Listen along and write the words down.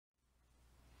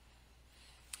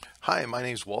Hi, my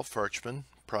name is Walt Farchman,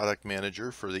 Product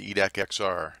Manager for the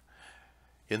eDAQXR.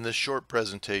 In this short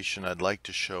presentation, I'd like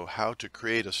to show how to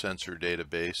create a sensor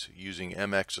database using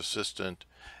MX Assistant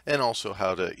and also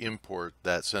how to import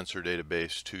that sensor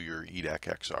database to your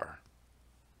eDAQXR.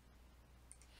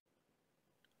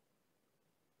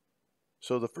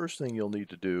 So the first thing you'll need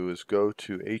to do is go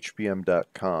to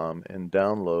hbm.com and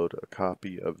download a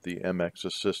copy of the MX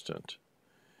Assistant.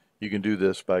 You can do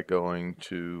this by going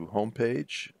to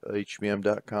homepage,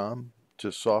 hbm.com,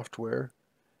 to software,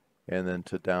 and then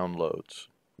to downloads.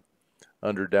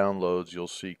 Under downloads, you'll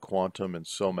see Quantum and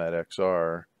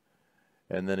SOMAT.XR,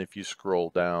 and then if you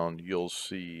scroll down, you'll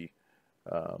see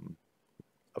a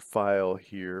file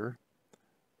here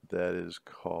that is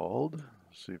called,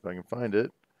 let's see if I can find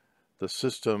it, the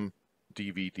System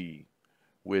DVD,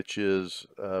 which is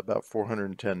about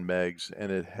 410 megs,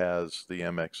 and it has the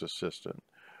MX Assistant.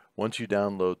 Once you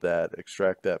download that,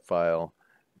 extract that file,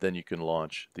 then you can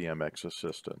launch the MX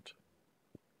Assistant.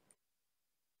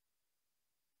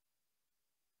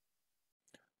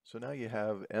 So now you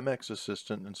have MX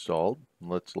Assistant installed.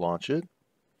 Let's launch it.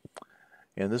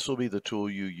 And this will be the tool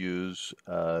you use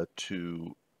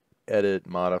to edit,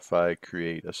 modify,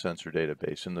 create a sensor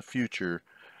database. In the future,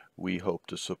 we hope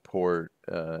to support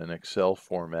an Excel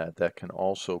format that can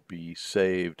also be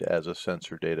saved as a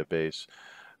sensor database.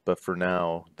 But for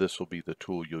now, this will be the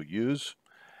tool you'll use.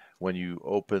 When you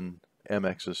open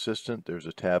MX Assistant, there's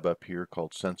a tab up here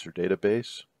called Sensor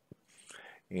Database.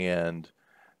 And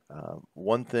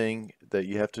one thing that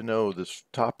you have to know, this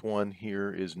top one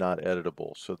here is not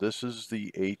editable. So this is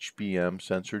the HBM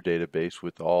sensor database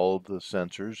with all the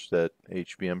sensors that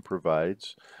HBM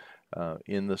provides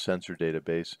in the sensor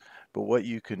database. But what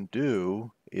you can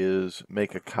do is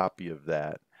make a copy of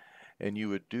that. And you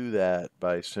would do that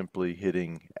by simply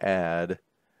hitting Add.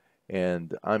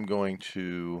 And I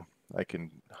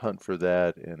can hunt for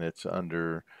that, and it's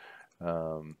under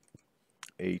HBM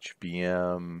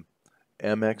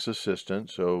MX Assistant.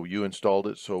 So you installed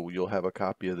it, so you'll have a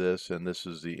copy of this, and this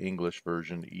is the English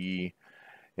version E,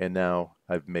 and now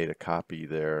I've made a copy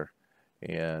there,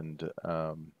 and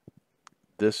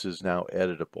this is now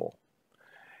editable,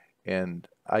 and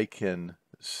I can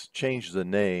change the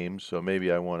name. So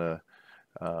maybe I want to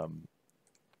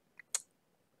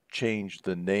change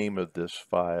the name of this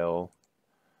file.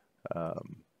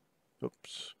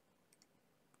 Oops.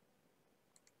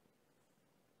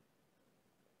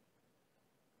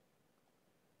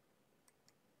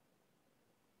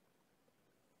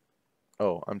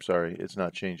 Oh, I'm sorry, it's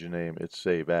not change the name, it's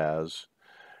save as.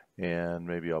 And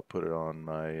maybe I'll put it on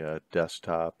my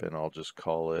desktop, and I'll just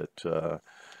call it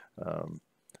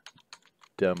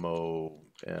Demo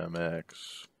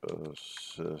MX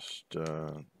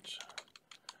Assistant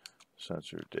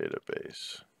Sensor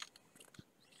Database.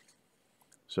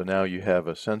 So now you have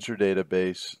a sensor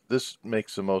database. This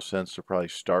makes the most sense to probably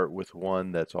start with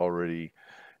one that's already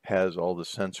has all the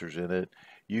sensors in it.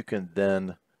 You can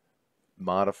then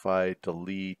modify,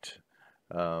 delete,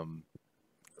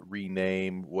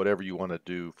 rename, whatever you want to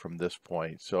do from this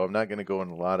point. So I'm not going to go in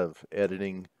a lot of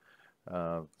editing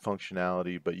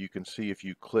functionality, but you can see if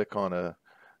you click on a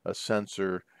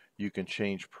sensor, you can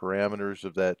change parameters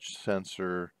of that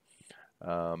sensor.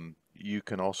 You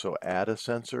can also add a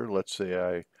sensor. Let's say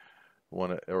I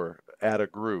want to, or add a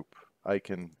group. I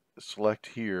can select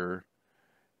here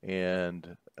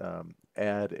and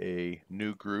add a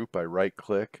new group. I right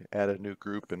click, add a new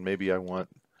group, and maybe I want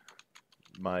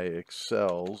my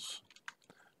Excels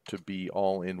to be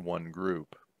all in one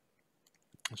group.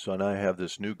 So now I have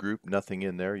this new group, nothing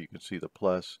in there. You can see the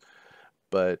plus,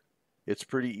 but it's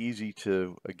pretty easy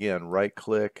to, again, right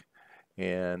click,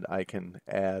 and I can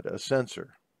add a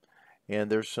sensor.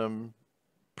 And there's some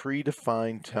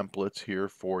predefined templates here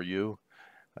for you.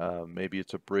 Maybe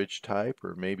it's a bridge type,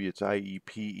 or maybe it's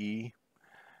IEPE.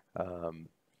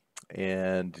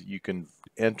 And you can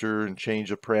enter and change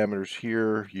the parameters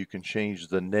here. You can change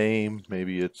the name.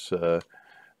 Maybe it's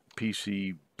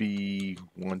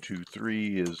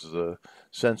PCB123 is the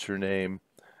sensor name.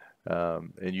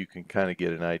 And you can kind of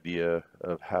get an idea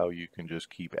of how you can just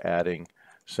keep adding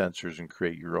sensors and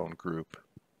create your own group.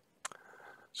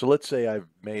 So let's say I've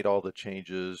made all the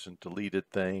changes and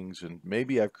deleted things, and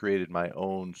maybe I've created my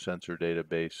own sensor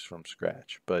database from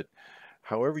scratch. But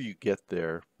however you get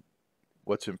there,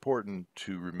 what's important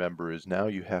to remember is now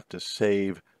you have to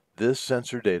save this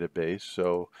sensor database.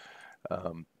 So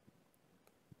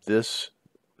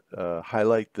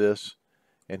highlight this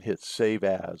and hit Save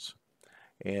As.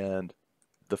 And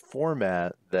the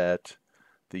format that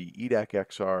the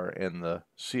eDAQXR and the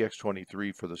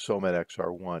CX23 for the SOMAT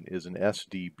XR1 is an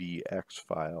SDBX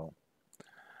file.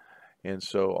 And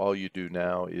so all you do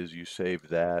now is you save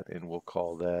that, and we'll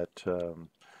call that you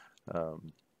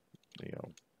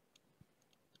know,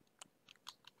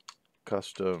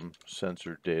 custom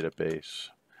sensor database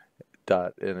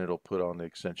dot, and it'll put on the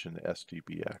extension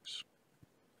SDBX.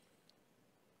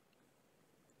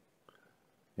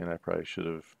 And I probably should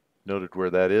have noted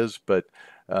where that is, but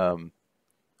let's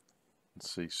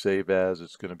see, save as,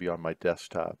 it's going to be on my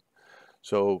desktop.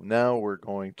 So now we're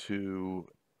going to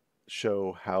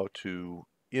show how to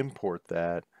import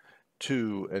that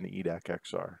to an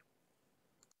eDAQXR.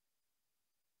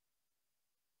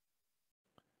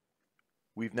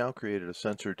 We've now created a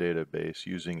sensor database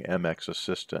using MX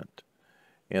Assistant,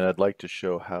 and I'd like to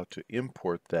show how to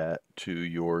import that to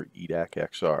your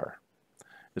eDAQXR.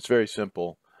 It's very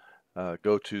simple.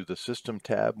 Go to the System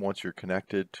tab once you're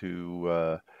connected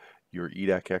to your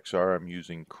eDAQXR. I'm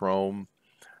using Chrome.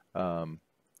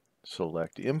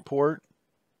 Select Import.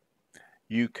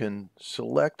 You can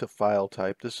select a file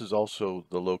type. This is also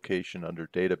the location under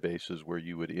databases where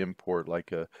you would import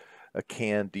like a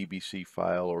CAN DBC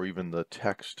file, or even the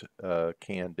text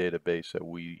CAN database that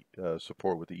we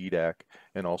support with the eDAQ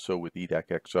and also with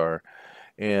eDAQXR.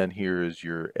 And here is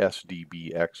your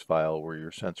SDBX file, or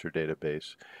your sensor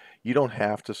database. You don't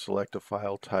have to select a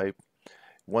file type.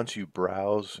 Once you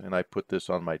browse, and I put this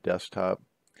on my desktop,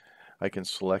 I can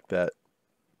select that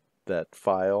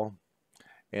file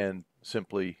and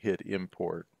simply hit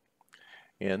import.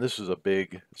 And this is a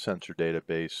big sensor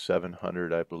database,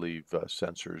 700 I believe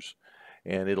sensors,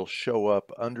 and it'll show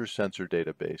up under sensor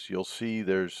database. You'll see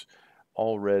there's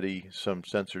already some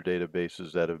sensor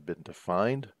databases that have been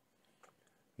defined,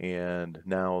 and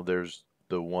now there's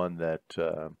the one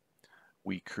that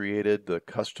we created, the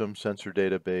custom sensor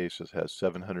database. It has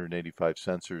 785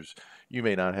 sensors. You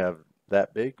may not have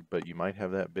that big, but you might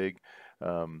have that big.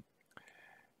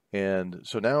 And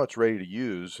so now it's ready to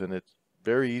use, and it's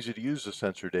very easy to use the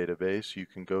sensor database. You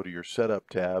can go to your Setup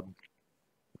tab.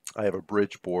 I have a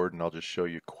bridge board, and I'll just show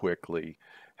you quickly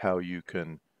how you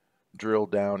can drill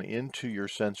down into your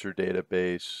sensor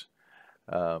database,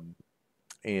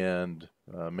 and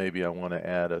maybe I want to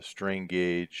add a strain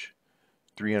gauge,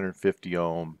 350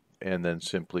 ohm, and then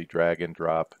simply drag and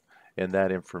drop, and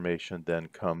that information then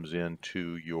comes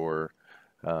into your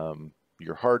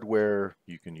hardware.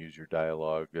 You can use your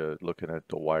dialog looking at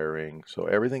the wiring, so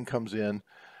everything comes in.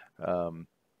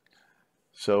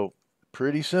 So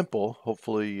pretty simple.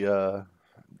 Hopefully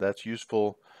that's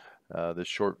useful. This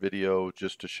short video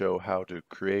just to show how to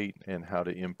create and how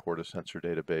to import a sensor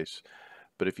database.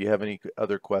 But if you have any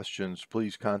other questions,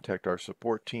 please contact our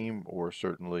support team, or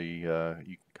certainly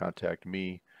you can contact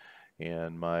me,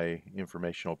 and my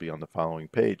information will be on the following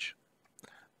page.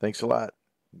 Thanks a lot.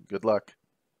 Good luck.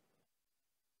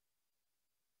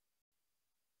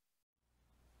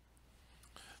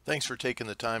 Thanks for taking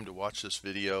the time to watch this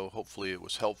video. Hopefully it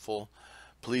was helpful.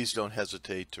 Please don't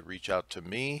hesitate to reach out to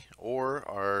me or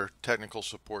our technical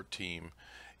support team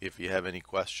if you have any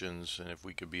questions and if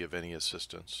we could be of any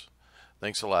assistance.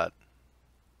 Thanks a lot.